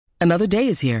Another day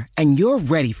is here, and you're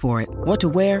ready for it. What to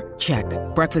wear? Check.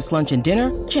 Breakfast, lunch, and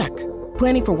dinner? Check.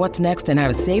 Planning for what's next and how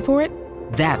to save for it?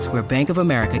 That's where Bank of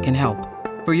America can help.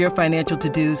 For your financial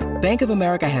to-dos, Bank of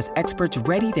America has experts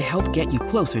ready to help get you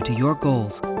closer to your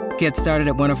goals. Get started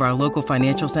at one of our local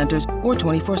financial centers or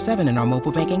 24/7 in our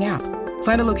mobile banking app.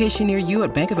 Find a location near you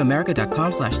at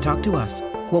bankofamerica.com/talktous.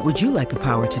 What would you like the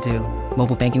power to do?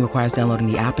 Mobile banking requires downloading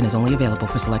the app and is only available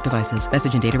for select devices.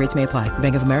 Message and data rates may apply.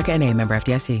 Bank of America N.A., member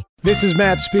FDIC. This is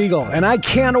Matt Spiegel, and I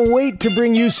can't wait to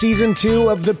bring you Season 2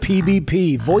 of the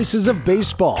PBP, Voices of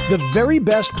Baseball. The very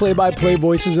best play-by-play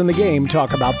voices in the game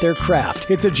talk about their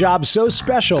craft. It's a job so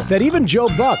special that even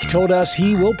Joe Buck told us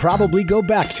he will probably go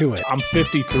back to it. I'm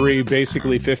 53,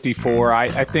 basically 54. I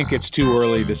think it's too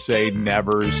early to say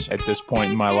nevers at this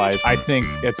point in my life. I think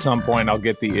at some point I'll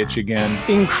get the itch again.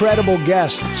 Incredible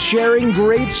guests sharing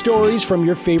great stories from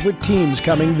your favorite teams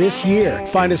coming this year.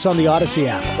 Find us on the Odyssey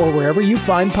app or wherever you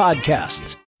find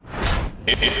podcasts.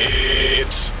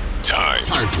 It's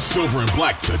time for Silver and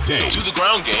Black today. To the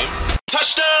ground game.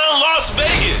 Touchdown Las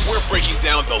Vegas. We're breaking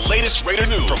down the latest Raider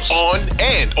news from on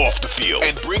and off the field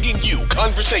and bringing you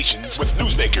conversations with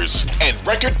newsmakers and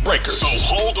record breakers. So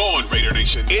hold on, Raider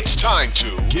Nation. It's time to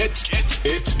get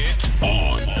it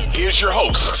on. Here's your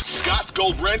hosts, Scott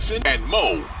Goldbranson and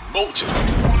Mo Moulton.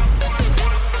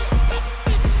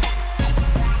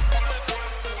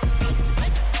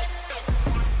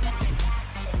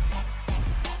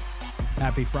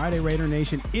 Happy Friday, Raider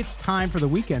Nation. It's time for the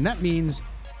weekend. That means,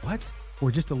 what? We're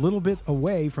just a little bit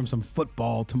away from some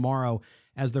football tomorrow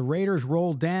as the Raiders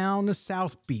roll down to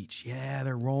South Beach. Yeah,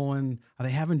 they're rolling. Are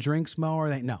they having drinks, Mo?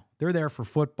 Or no, they're there for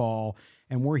football,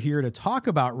 and we're here to talk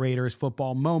about Raiders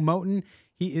football. Mo Moulton,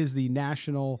 he is the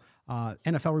national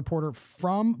NFL reporter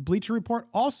from Bleacher Report,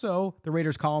 also the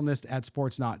Raiders columnist at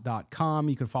sportsnot.com.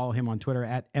 You can follow him on Twitter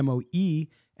at MOTON.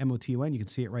 You can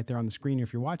see it right there on the screen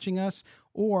if you're watching us,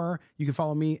 or you can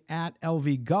follow me at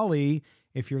LV Gully.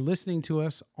 If you're listening to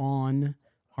us on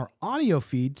our audio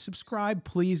feed, subscribe,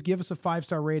 please. Give us a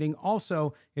 5-star rating.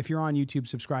 Also, if you're on YouTube,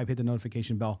 subscribe, hit the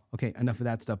notification bell. Okay, enough of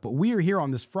that stuff. But we are here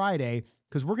on this Friday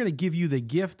because we're going to give you the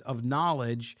gift of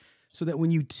knowledge so that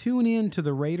when you tune in to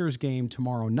the Raiders game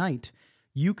tomorrow night,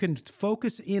 you can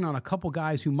focus in on a couple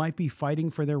guys who might be fighting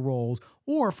for their roles,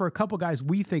 or for a couple guys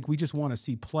we think we just want to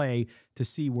see play to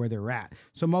see where they're at.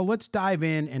 So, Mo, let's dive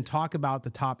in and talk about the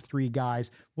top 3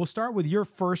 guys. We'll start with your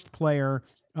first player,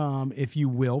 if you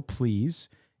will, please.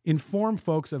 Inform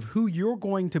folks of who you're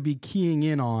going to be keying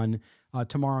in on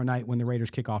tomorrow night when the Raiders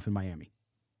kick off in Miami.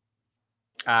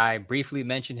 I briefly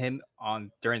mentioned him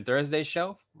during Thursday's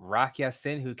show, Rock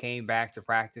Ya-Sin, who came back to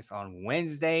practice on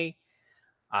Wednesday.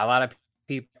 A lot of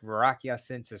people, Rock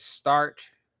Ya-Sin to start.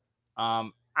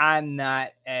 I'm not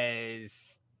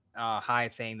as high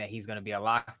saying that he's going to be a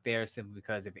lock there simply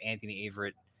because if Anthony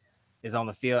Averett is on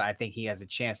the field, I think he has a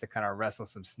chance to kind of wrestle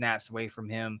some snaps away from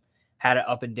him. Had an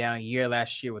up and down year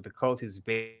last year with the Colts. He's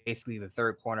basically the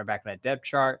third cornerback on that depth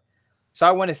chart. So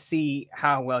I want to see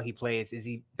how well he plays. Is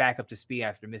he back up to speed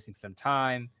after missing some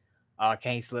time?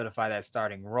 Can he solidify that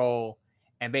starting role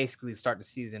and basically start the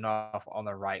season off on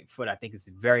the right foot? I think it's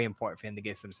very important for him to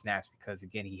get some snaps because,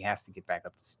 again, he has to get back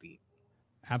up to speed.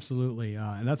 Absolutely.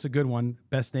 And that's a good one.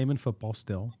 Best name in football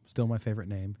still my favorite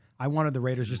name. I wanted the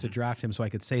Raiders just to draft him so I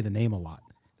could say the name a lot.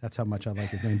 That's how much I like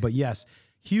his name. But yes,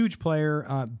 huge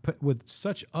player with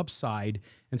such upside.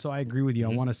 And so I agree with you.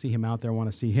 I want to see him out there. I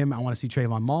want to see him. I want to see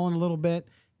Trayvon Mullen a little bit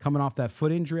coming off that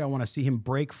foot injury. I want to see him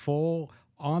break full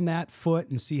on that foot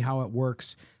and see how it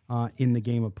works in the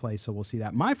game of play. So we'll see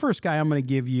that. My first guy I'm going to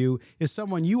give you is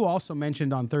someone you also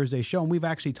mentioned on Thursday's show, and we've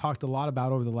actually talked a lot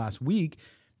about over the last week,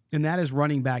 and that is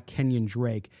running back Kenyon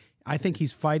Drake. I think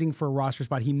he's fighting for a roster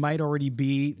spot. He might already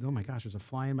be, oh my gosh, there's a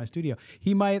fly in my studio.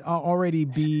 He might already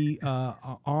be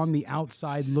on the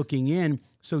outside looking in.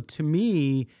 So to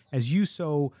me, as you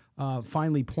so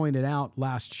finally pointed out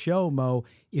last show, Mo,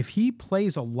 if he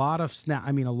plays a lot of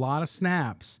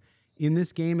snaps in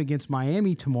this game against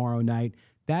Miami tomorrow night,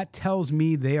 that tells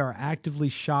me they are actively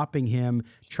shopping him,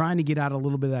 trying to get out a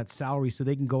little bit of that salary so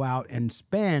they can go out and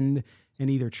spend and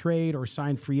either trade or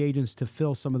sign free agents to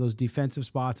fill some of those defensive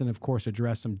spots and, of course,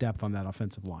 address some depth on that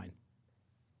offensive line.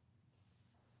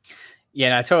 Yeah,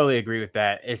 and I totally agree with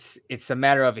that. It's a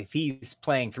matter of if he's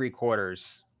playing 3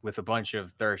 quarters with a bunch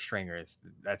of third stringers,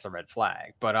 that's a red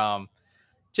flag. But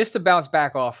just to bounce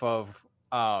back off of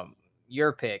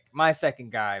your pick, my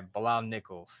second guy, Bilal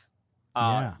Nichols.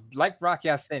 Like Rock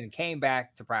Ya-Sin, came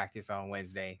back to practice on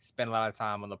Wednesday, spent a lot of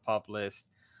time on the PUP list.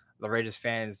 The Raiders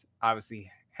fans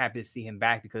obviously happy to see him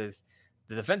back because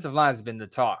the defensive line has been the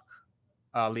talk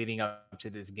leading up to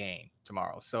this game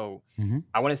tomorrow. So Mm-hmm.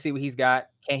 I want to see what he's got.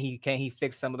 Can he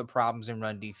fix some of the problems in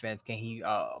run defense? Can he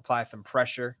apply some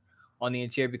pressure on the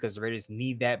interior, because the Raiders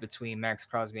need that between Max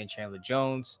Crosby and Chandler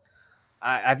Jones.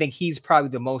 I think he's probably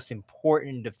the most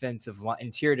important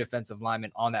interior defensive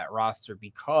lineman on that roster,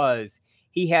 because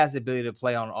he has the ability to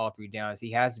play on all three downs.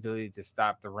 He has the ability to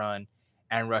stop the run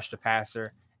and rush the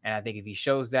passer. And I think if he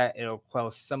shows that, it'll quell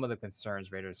some of the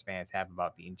concerns Raiders fans have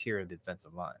about the interior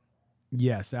defensive line.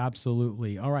 Yes,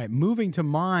 absolutely. All right, moving to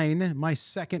my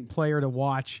second player to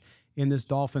watch in this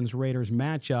Dolphins-Raiders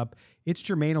matchup, it's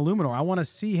Jermaine Illuminor. I want to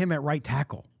see him at right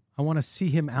tackle. I want to see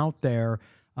him out there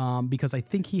because I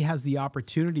think he has the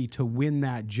opportunity to win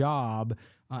that job.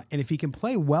 And if he can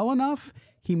play well enough,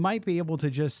 he might be able to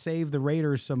just save the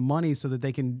Raiders some money so that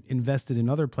they can invest it in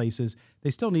other places. They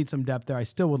still need some depth there. I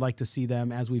still would like to see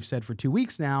them, as we've said for 2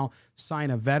 weeks now,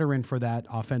 sign a veteran for that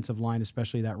offensive line,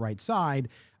 especially that right side.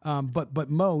 But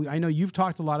Mo, I know you've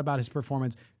talked a lot about his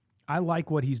performance. I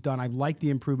like what he's done. I like the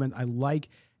improvement. I like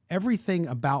everything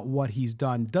about what he's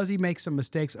done. Does he make some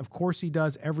mistakes? Of course he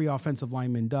does. Every offensive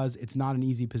lineman does. It's not an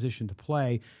easy position to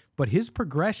play. But his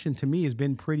progression to me has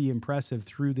been pretty impressive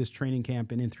through this training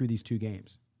camp and in through these 2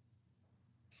 games.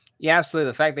 Yeah,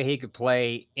 absolutely. The fact that he could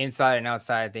play inside and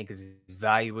outside, I think, is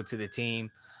valuable to the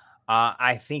team.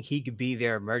 I think he could be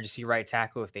their emergency right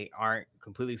tackle if they aren't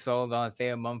completely sold on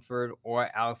Thayer Mumford or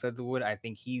Alex Leatherwood. I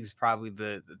think he's probably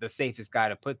the safest guy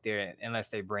to put there, unless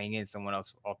they bring in someone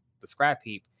else off the scrap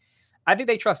heap. I think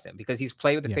they trust him because he's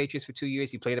played with the Patriots for 2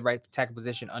 years. He played the right tackle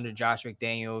position under Josh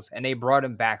McDaniels, and they brought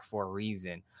him back for a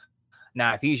reason.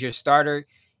 Now, if he's your starter,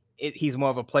 he's more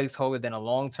of a placeholder than a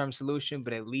long-term solution,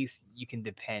 but at least you can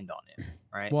depend on him,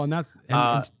 right? Well,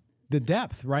 and the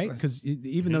depth, right? Because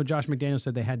even though Josh McDaniels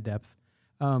said they had depth,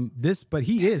 but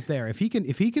he is there. If he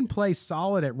can play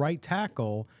solid at right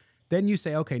tackle, then you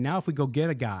say, okay, now if we go get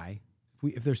a guy,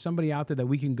 if there's somebody out there that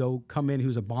we can go come in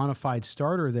who's a bona fide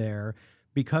starter there,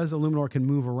 because Illuminor can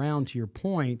move around, to your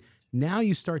point, now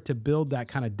you start to build that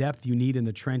kind of depth you need in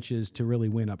the trenches to really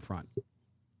win up front.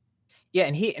 Yeah,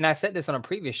 and I said this on a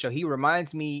previous show. He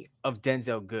reminds me of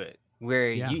Denzel Good,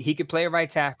 where he could play a right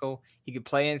tackle, he could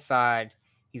play inside.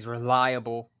 He's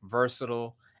reliable,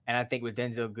 versatile, and I think with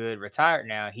Denzel Good retired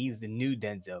now, he's the new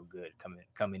Denzel Good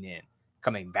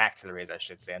coming back to the Rays, I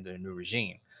should say, under the new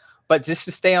regime. But just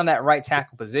to stay on that right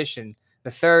tackle position,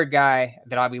 the third guy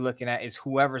that I'll be looking at is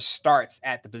whoever starts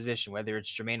at the position, whether it's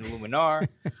Jermaine Illuminor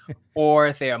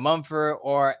or Thayer Mumford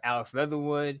or Alex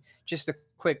Leatherwood. Just a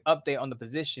quick update on the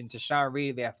position. Tashawn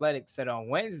Reed of The Athletic said on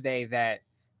Wednesday that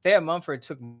Thayer Mumford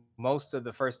took most of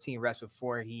the first team reps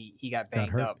before he got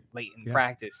banged up late in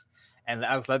practice. And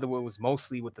Alex Leatherwood was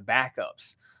mostly with the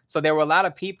backups. So there were a lot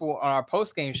of people on our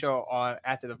post-game show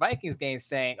after the Vikings game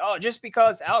saying, oh, just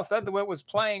because Alex Leatherwood was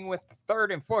playing with the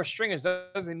third and fourth stringers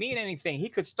doesn't mean anything. He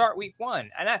could start week 1.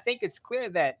 And I think it's clear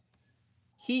that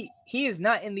he is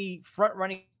not in the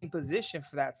front-running position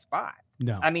for that spot.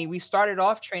 No. I mean, we started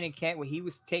off training camp where he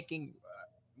was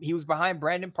behind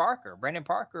Brandon Parker. Brandon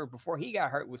Parker, before he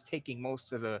got hurt, was taking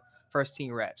most of the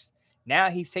first-team reps. Now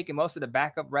he's taking most of the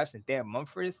backup reps, and Thayer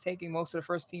Mumford is taking most of the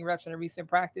first-team reps in a recent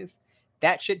practice.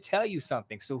 That should tell you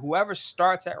something. So whoever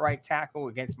starts at right tackle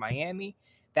against Miami,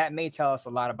 that may tell us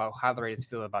a lot about how the Raiders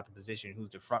feel about the position,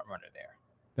 who's the front runner there.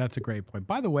 That's a great point.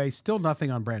 By the way, still nothing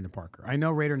on Brandon Parker. I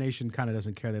know Raider Nation kind of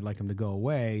doesn't care. They'd like him to go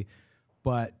away.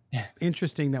 But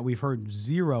interesting that we've heard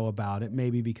zero about it,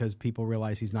 maybe because people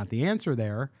realize he's not the answer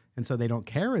there, and so they don't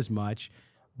care as much.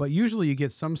 But usually you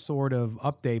get some sort of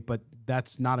update, but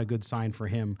that's not a good sign for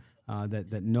him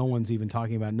that no one's even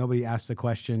talking about. Nobody asked the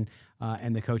question,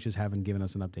 and the coaches haven't given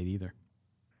us an update either.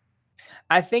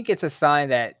 I think it's a sign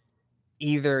that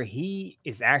either he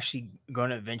is actually going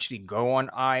to eventually go on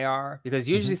IR, because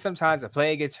usually sometimes a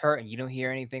player gets hurt and you don't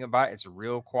hear anything about it. It's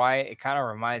real quiet. It kind of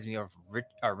reminds me of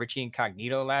Richie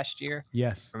Incognito last year.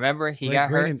 Yes. Remember? He got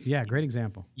hurt. Yeah, great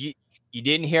example. You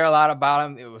didn't hear a lot about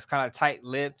him. It was kind of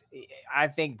tight-lipped. I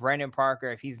think Brandon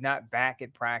Parker, if he's not back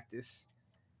at practice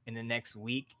in the next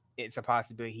week, it's a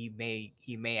possibility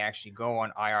he may actually go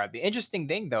on IR. The interesting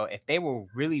thing, though, if they were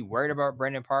really worried about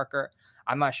Brandon Parker,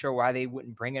 I'm not sure why they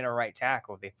wouldn't bring in a right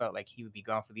tackle if they felt like he would be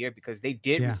gone for the year, because they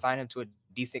did resign him to a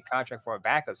decent contract for a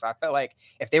backup. So I felt like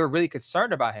if they were really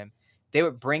concerned about him, they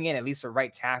would bring in at least a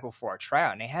right tackle for a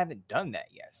tryout, and they haven't done that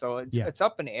yet. So it's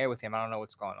up in the air with him. I don't know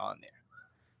what's going on there.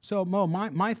 So, Mo,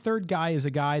 my third guy is a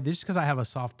guy, just because I have a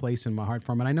soft place in my heart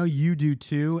for him, and I know you do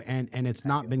too, and it's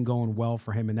not been going well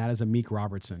for him, and that is Amik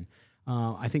Robertson.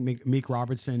 I think Amik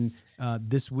Robertson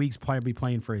this week's probably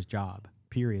playing for his job.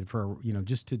 period for,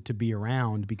 just to be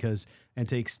around and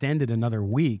to extend it another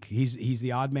week. He's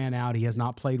the odd man out. He has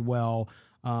not played well.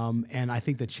 And I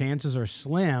think the chances are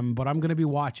slim, but I'm going to be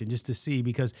watching just to see,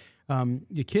 because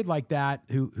a kid like that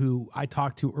who I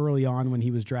talked to early on when he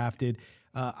was drafted,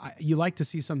 you like to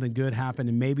see something good happen,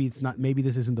 and maybe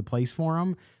this isn't the place for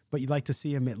him, but you'd like to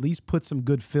see him at least put some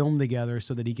good film together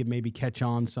so that he could maybe catch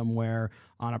on somewhere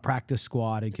on a practice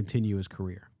squad and continue his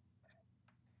career.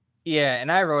 Yeah, and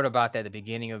I wrote about that at the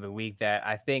beginning of the week, that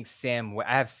I think I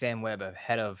have Sam Webb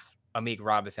ahead of Amik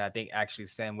Robinson. I think actually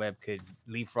Sam Webb could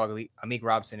leapfrog Amik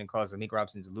Robinson and cause Amik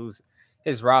Robinson to lose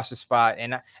his roster spot.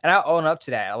 And I own up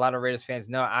to that. A lot of Raiders fans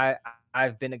know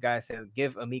I've been a guy that said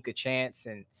give Amik a chance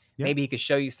and maybe he could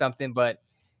show you something. But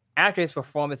after his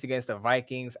performance against the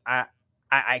Vikings,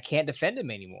 I can't defend him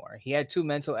anymore. He had 2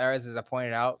 mental errors, as I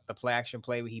pointed out. The play action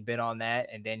play, he bit on that,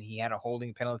 and then he had a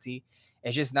holding penalty.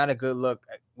 It's just not a good look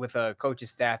with a coaching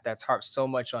staff that's harped so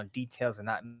much on details and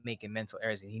not making mental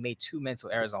errors. And he made 2 mental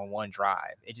errors on 1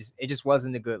 drive. It just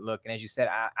wasn't a good look. And as you said,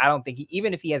 I don't think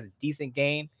even if he has a decent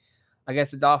game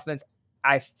against the Dolphins,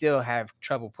 I still have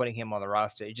trouble putting him on the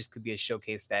roster. It just could be a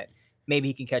showcase that maybe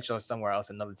he can catch on somewhere else.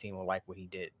 Another team will like what he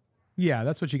did. Yeah,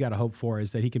 that's what you got to hope for,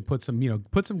 is that he can put some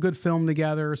good film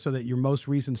together so that your most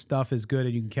recent stuff is good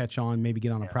and you can catch on, maybe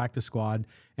get on a practice squad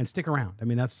and stick around. I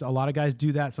mean, that's a lot of guys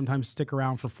do that, sometimes stick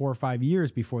around for 4 or 5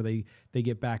 years before they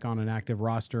get back on an active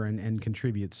roster and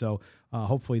contribute. So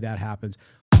hopefully that happens.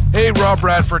 Hey, Rob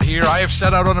Bradford here. I have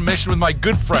set out on a mission with my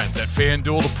good friends at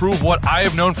FanDuel to prove what I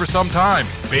have known for some time.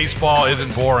 Baseball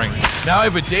isn't boring. Now I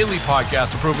have a daily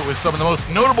podcast to prove it with some of the most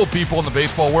notable people in the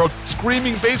baseball world,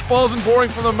 screaming baseball isn't boring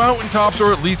from the mountaintops,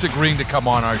 or at least agreeing to come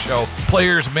on our show.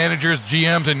 Players, managers,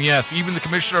 GMs, and yes, even the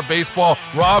commissioner of baseball,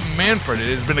 Rob Manfred.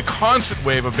 It has been a constant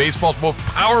wave of baseball's most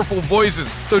powerful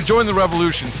voices. So join the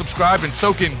revolution. Subscribe and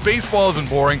soak in Baseball Isn't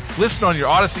Boring. Listen on your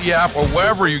Odyssey app or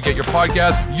wherever you get your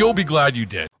podcasts. You'll be glad you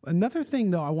did. Another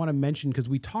thing, though, I want to mention, because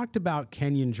we talked about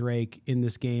Kenyon Drake in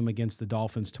this game against the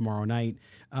Dolphins tomorrow night,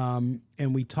 and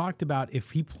we talked about if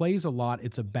he plays a lot,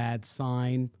 it's a bad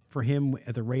sign for him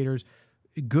at the Raiders.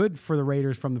 Good for the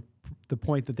Raiders from the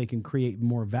point that they can create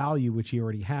more value, which he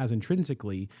already has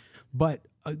intrinsically. But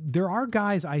there are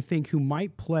guys, I think, who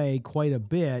might play quite a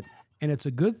bit, and it's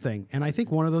a good thing. And I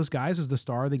think one of those guys was the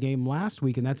star of the game last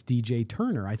week, and that's DJ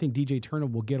Turner. I think DJ Turner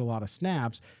will get a lot of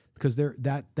snaps, because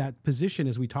that position,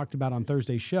 as we talked about on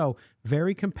Thursday's show,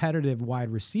 very competitive wide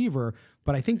receiver.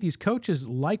 But I think these coaches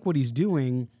like what he's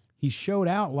doing. He showed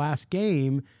out last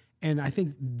game, and I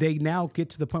think they now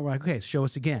get to the point where, like, okay, show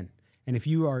us again. And if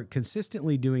you are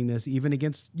consistently doing this, even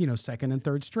against second and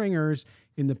third stringers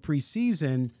in the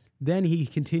preseason, then he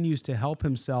continues to help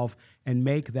himself and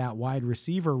make that wide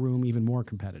receiver room even more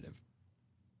competitive.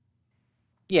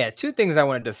 Yeah, 2 things I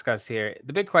want to discuss here.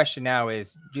 The big question now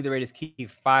is, do the Raiders keep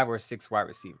 5 or 6 wide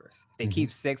receivers? If they keep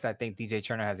 6, I think DJ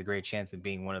Turner has a great chance of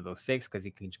being one of those 6, because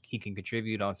he can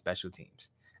contribute on special teams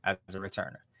as a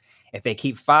returner. If they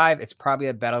keep 5, it's probably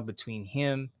a battle between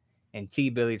him and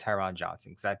Billy Tyron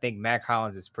Johnson, because I think Mac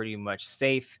Hollins is pretty much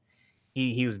safe.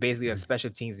 He was basically a special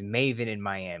teams maven in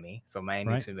Miami, so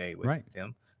Miami's familiar with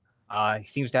him. He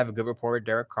seems to have a good rapport with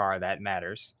Derek Carr. That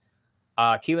matters.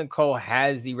 Keelan Cole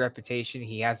has the reputation.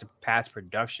 He has the pass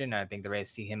production. I think the Rays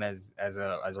see him as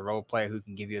a role player who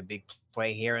can give you a big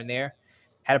play here and there.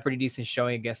 Had a pretty decent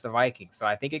showing against the Vikings. So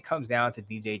I think it comes down to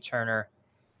DJ Turner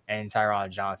and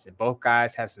Tyron Johnson. Both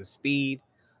guys have some speed,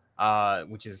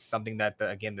 which is something that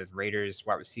the Raiders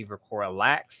wide receiver core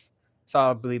lacks. So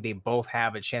I believe they both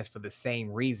have a chance for the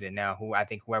same reason. Now,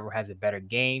 whoever has a better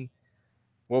game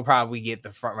will probably get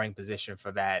the front running position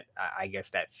for that, I guess,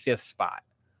 that 5th spot.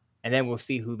 And then we'll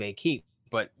see who they keep.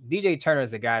 But DJ Turner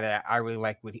is a guy that I really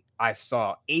like. I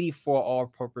saw 84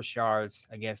 all-purpose yards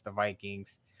against the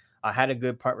Vikings. Had a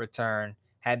good punt return.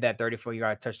 Had that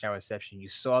 34-yard touchdown reception. You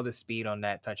saw the speed on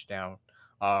that touchdown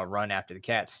run after the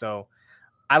catch. So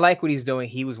I like what he's doing.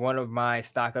 He was one of my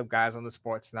stock-up guys on the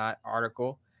Sportsnot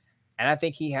article. And I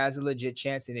think he has a legit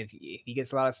chance. And if he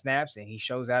gets a lot of snaps and he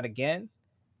shows out again,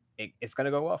 it's going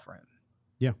to go well for him.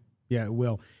 Yeah, it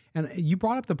will. And you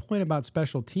brought up the point about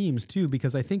special teams, too,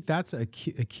 because I think that's a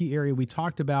key area. We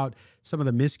talked about some of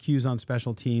the miscues on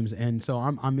special teams, and so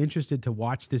I'm interested to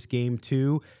watch this game,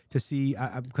 too, to see,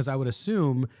 because I would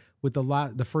assume with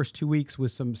the first 2 weeks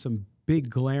with some big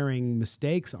glaring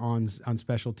mistakes on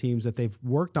special teams that they've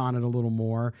worked on it a little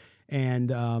more, and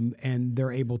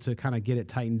they're able to kind of get it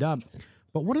tightened up.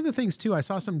 But one of the things, too, I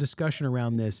saw some discussion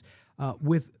around this,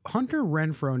 with Hunter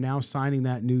Renfrow now signing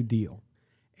that new deal,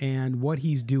 and what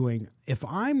he's doing. If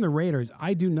I'm the Raiders,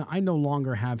 I no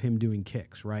longer have him doing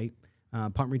kicks, right?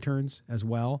 punt returns as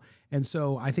well. And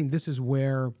so I think this is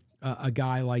where a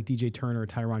guy like DJ Turner or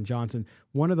Tyron Johnson,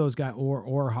 one of those guys,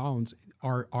 or Hollins,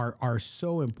 are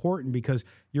so important, because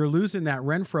you're losing that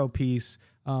Renfrow piece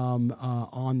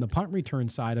on the punt return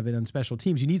side of it on special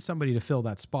teams. You need somebody to fill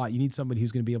that spot. You need somebody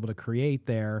who's going to be able to create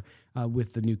there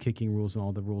with the new kicking rules and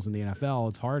all the rules in the NFL.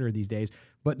 It's harder these days.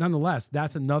 But nonetheless,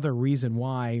 that's another reason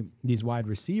why these wide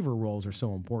receiver roles are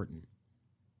so important.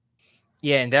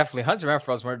 Yeah, and definitely Hunter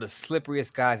Renfrow is one of the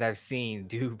slipperiest guys I've seen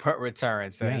do punt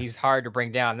returns. So he's hard to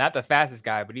bring down. Not the fastest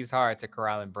guy, but he's hard to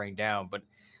corral and bring down. But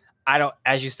I don't,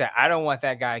 as you said, I don't want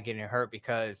that guy getting hurt,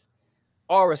 because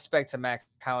all respect to Matt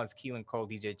Collins, Keelan Cole,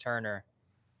 DJ Turner,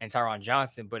 and Tyron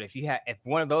Johnson. But if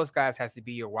one of those guys has to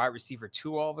be your wide receiver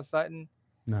 2 all of a sudden,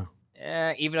 no.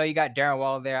 Even though you got Darren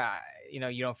Waller there, you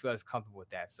don't feel as comfortable with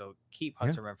that. So keep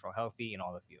Hunter Renfrow healthy and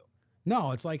on the field.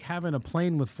 No, it's like having a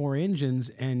plane with 4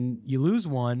 engines and you lose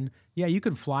one. Yeah, you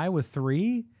could fly with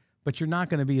 3, but you're not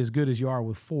going to be as good as you are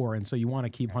with 4. And so you want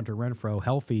to keep Hunter Renfrow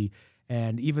healthy.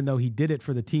 And even though he did it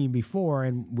for the team before,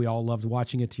 and we all loved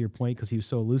watching it, to your point, because he was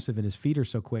so elusive and his feet are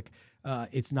so quick,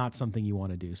 it's not something you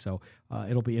want to do. So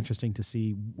it'll be interesting to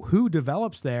see who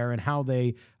develops there and how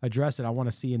they address it. I want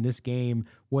to see in this game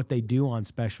what they do on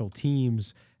special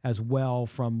teams as well,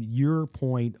 from your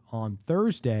point on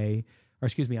Tuesday,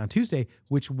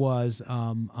 which was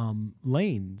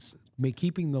lanes,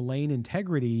 keeping the lane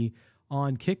integrity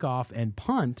on kickoff and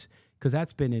punt, because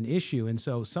that's been an issue. And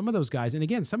so some of those guys, and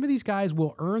again, some of these guys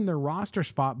will earn their roster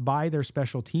spot by their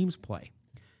special teams play.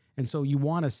 And so you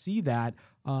want to see that,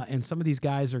 and some of these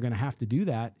guys are going to have to do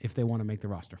that if they want to make the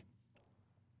roster.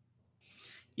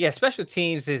 Yeah, special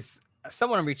teams is,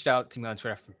 someone reached out to me on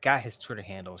Twitter. I forgot his Twitter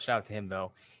handle. Shout out to him,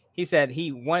 though. He said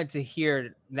he wanted to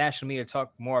hear national media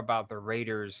talk more about the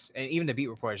Raiders, and even the beat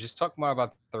reporters, just talk more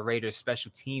about the Raiders' special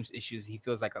teams issues. He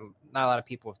feels like not a lot of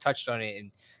people have touched on it,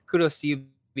 and kudos to you,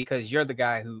 because you're the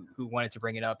guy who wanted to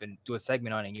bring it up and do a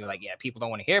segment on it. And you're like, yeah, people don't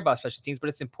want to hear about special teams, but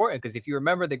it's important, because if you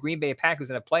remember the Green Bay Packers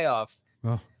in the playoffs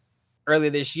earlier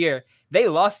this year, they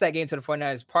lost that game to the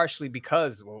 49ers partially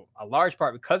because, a large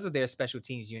part because of their special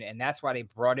teams unit, and that's why they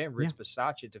brought in Rich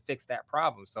Bisaccia to fix that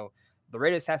problem. So the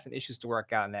Raiders have some issues to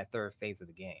work out in that third phase of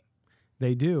the game.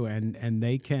 They do, and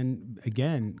they can,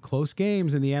 again, close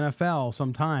games in the NFL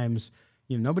sometimes,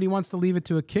 nobody wants to leave it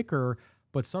to a kicker,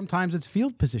 but sometimes it's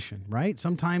field position, right?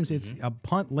 Sometimes it's a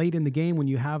punt late in the game when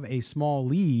you have a small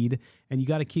lead, and you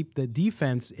got to keep the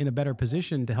defense in a better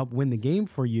position to help win the game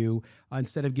for you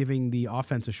instead of giving the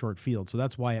offense a short field. So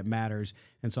that's why it matters,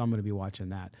 and so I'm going to be watching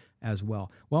that as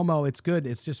well. Well, Mo, it's good.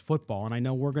 It's just football, and I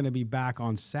know we're going to be back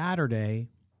on Saturday,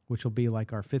 which will be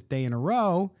like our 5th day in a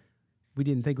row. We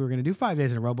didn't think we were going to do 5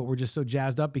 days in a row, but we're just so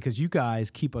jazzed up because you guys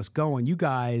keep us going. You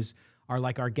guys are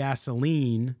like our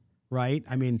gasoline, right?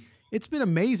 I mean, it's been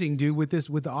amazing, dude, with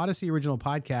the Odyssey Original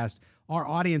Podcast. Our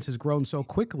audience has grown so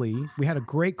quickly. We had a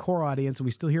great core audience, and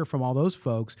we still hear from all those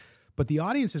folks, but the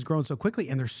audience has grown so quickly,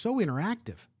 and they're so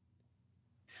interactive.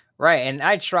 Right, and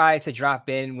I try to drop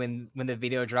in when the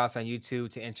video drops on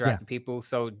YouTube to interact with people.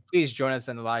 So please join us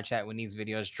in the live chat when these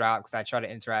videos drop, because I try to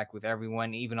interact with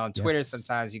everyone, even on Twitter.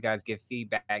 Sometimes you guys give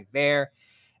feedback there,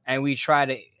 and we try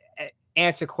to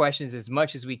answer questions as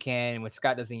much as we can when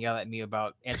Scott doesn't yell at me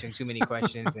about answering too many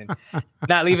questions and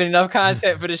not leaving enough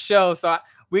content for the show. So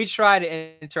we try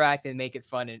to interact and make it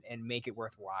fun and make it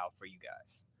worthwhile for you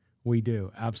guys. We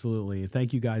do. Absolutely.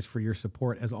 Thank you guys for your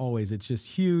support. As always, it's just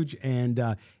huge, and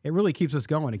it really keeps us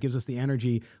going. It gives us the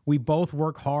energy. We both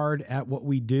work hard at what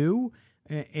we do,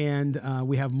 and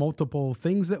we have multiple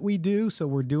things that we do. So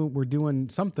we're doing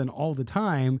something all the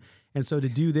time. And so to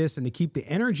do this and to keep the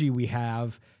energy we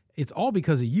have, it's all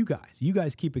because of you guys. You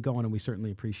guys keep it going, and we certainly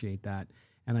appreciate that.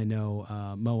 And I know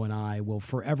Mo and I will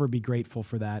forever be grateful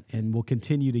for that, and we'll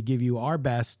continue to give you our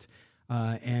best.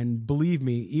 And believe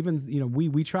me, even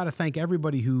we try to thank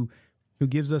everybody who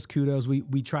gives us kudos.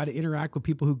 We try to interact with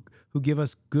people who give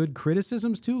us good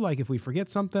criticisms too. Like if we forget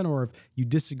something or if you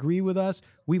disagree with us,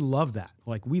 we love that.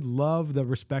 Like we love the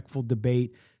respectful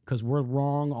debate, because we're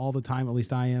wrong all the time. At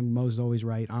least I am. Mo's always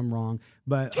right. I'm wrong.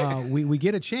 But we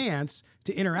get a chance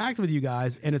to interact with you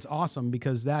guys, and it's awesome,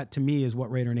 because that to me is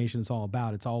what Raider Nation is all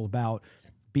about. It's all about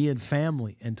being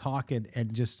family and talking,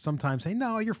 and just sometimes say,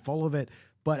 no, you're full of it.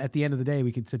 But at the end of the day,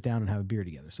 we can sit down and have a beer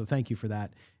together. So thank you for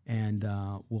that, and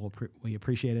we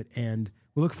appreciate it, and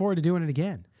we look forward to doing it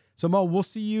again. So Mo, we'll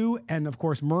see you, and of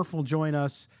course Murph will join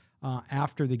us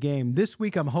after the game. This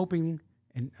week I'm hoping,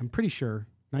 and I'm pretty sure,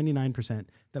 99%,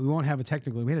 that we won't have a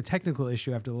technical. We had a technical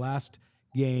issue after the last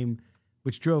game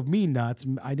which drove me nuts.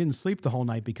 I didn't sleep the whole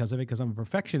night because of it, because I'm a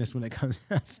perfectionist when it comes to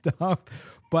that stuff.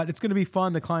 But it's going to be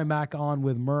fun to climb back on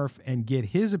with Murph and get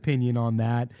his opinion on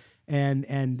that,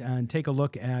 and take a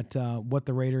look at what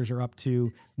the Raiders are up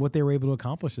to, what they were able to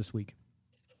accomplish this week.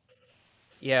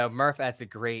 Yeah, Murph adds a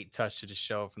great touch to the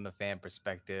show from the fan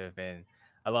perspective, and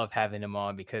I love having him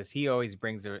on because he always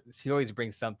brings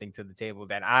something to the table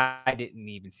that I didn't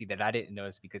even see, that I didn't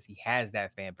notice, because he has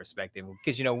that fan perspective.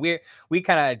 Because we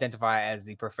kind of identify as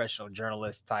the professional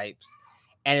journalist types,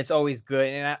 and it's always good.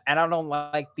 And I don't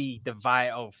like the divide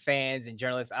of fans and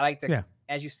journalists. I like to,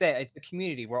 as you said, it's a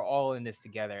community. We're all in this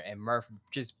together, and Murph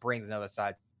just brings another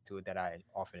side to it that I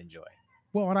often enjoy.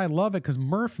 Well, and I love it because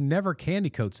Murph never candy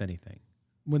coats anything.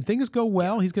 When things go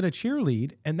well, he's going to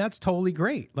cheerlead, and that's totally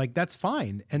great. Like, that's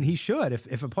fine, and he should.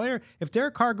 If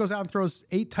Derek Carr goes out and throws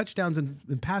 8 touchdowns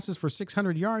and passes for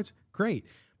 600 yards, great.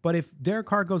 But if Derek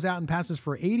Carr goes out and passes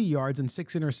for 80 yards and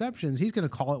 6 interceptions, he's going to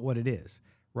call it what it is,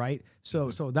 right?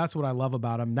 So that's what I love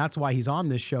about him. That's why he's on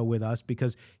this show with us,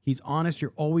 because he's honest.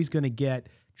 You're always going to get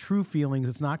true feelings.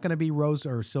 It's not going to be rose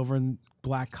or silver and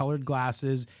black colored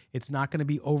glasses. It's not going to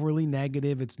be overly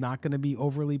negative. It's not going to be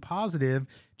overly positive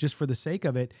just for the sake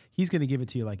of it. He's going to give it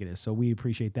to you like it is. So we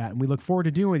appreciate that. And we look forward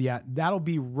to doing with you. That'll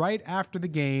be right after the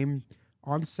game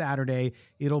on Saturday.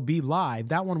 It'll be live.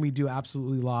 That one we do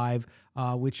absolutely live,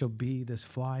 which will be this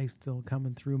fly still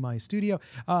coming through my studio.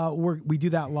 We do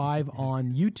that live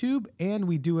on YouTube, and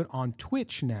we do it on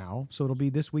Twitch now. So it'll be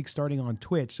this week starting on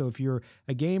Twitch. So if you're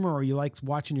a gamer or you like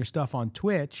watching your stuff on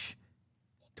Twitch,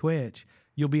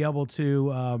 you'll be able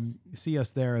to see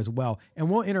us there as well. And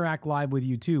we'll interact live with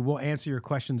you too. We'll answer your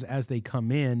questions as they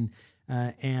come in,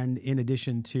 and in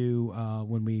addition to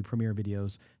when we premiere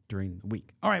videos during the week.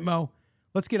 All right, Mo,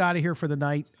 let's get out of here for the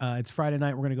night. It's Friday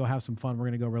night. We're going to go have some fun. We're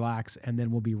going to go relax, and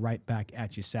then we'll be right back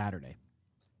at you Saturday.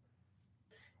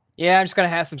 Yeah, I'm just going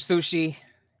to have some sushi,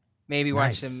 maybe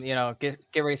watch some, get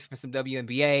ready for some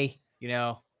WNBA,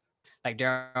 like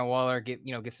Darren Waller,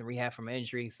 get some rehab from an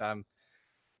injury. So I'm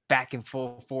back in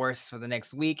full force for the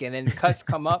next week, and then cuts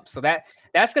come up. So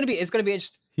it's going to be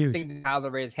interesting how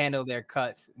the Raiders handle their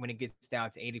cuts when it gets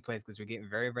down to 80 plays, because we're getting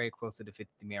very, very close to the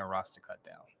 50-man roster cut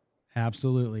down.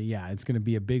 Absolutely. Yeah, it's going to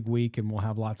be a big week, and we'll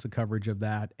have lots of coverage of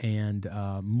that and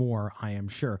more, I am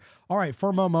sure. All right,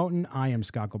 for Mo Moton, I am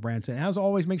Scott Gulbranson. As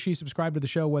always, make sure you subscribe to the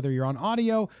show, whether you're on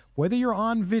audio, whether you're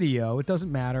on video, it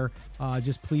doesn't matter.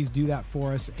 Just please do that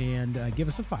for us, and give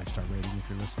us a 5-star rating if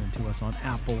you're listening to us on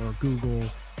Apple or Google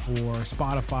or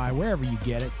Spotify, wherever you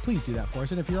get it. Please do that for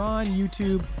us. And if you're on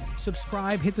YouTube,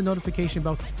 subscribe, hit the notification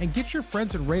bells, and get your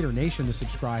friends at Raider Nation to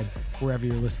subscribe wherever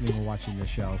you're listening or watching this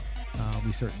show.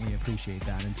 We certainly appreciate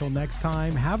that. Until next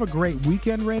time, have a great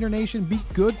weekend, Raider Nation. Be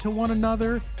good to one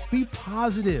another. Be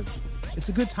positive. It's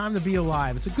a good time to be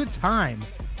alive. It's a good time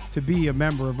to be a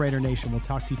member of Raider Nation. We'll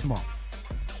talk to you tomorrow.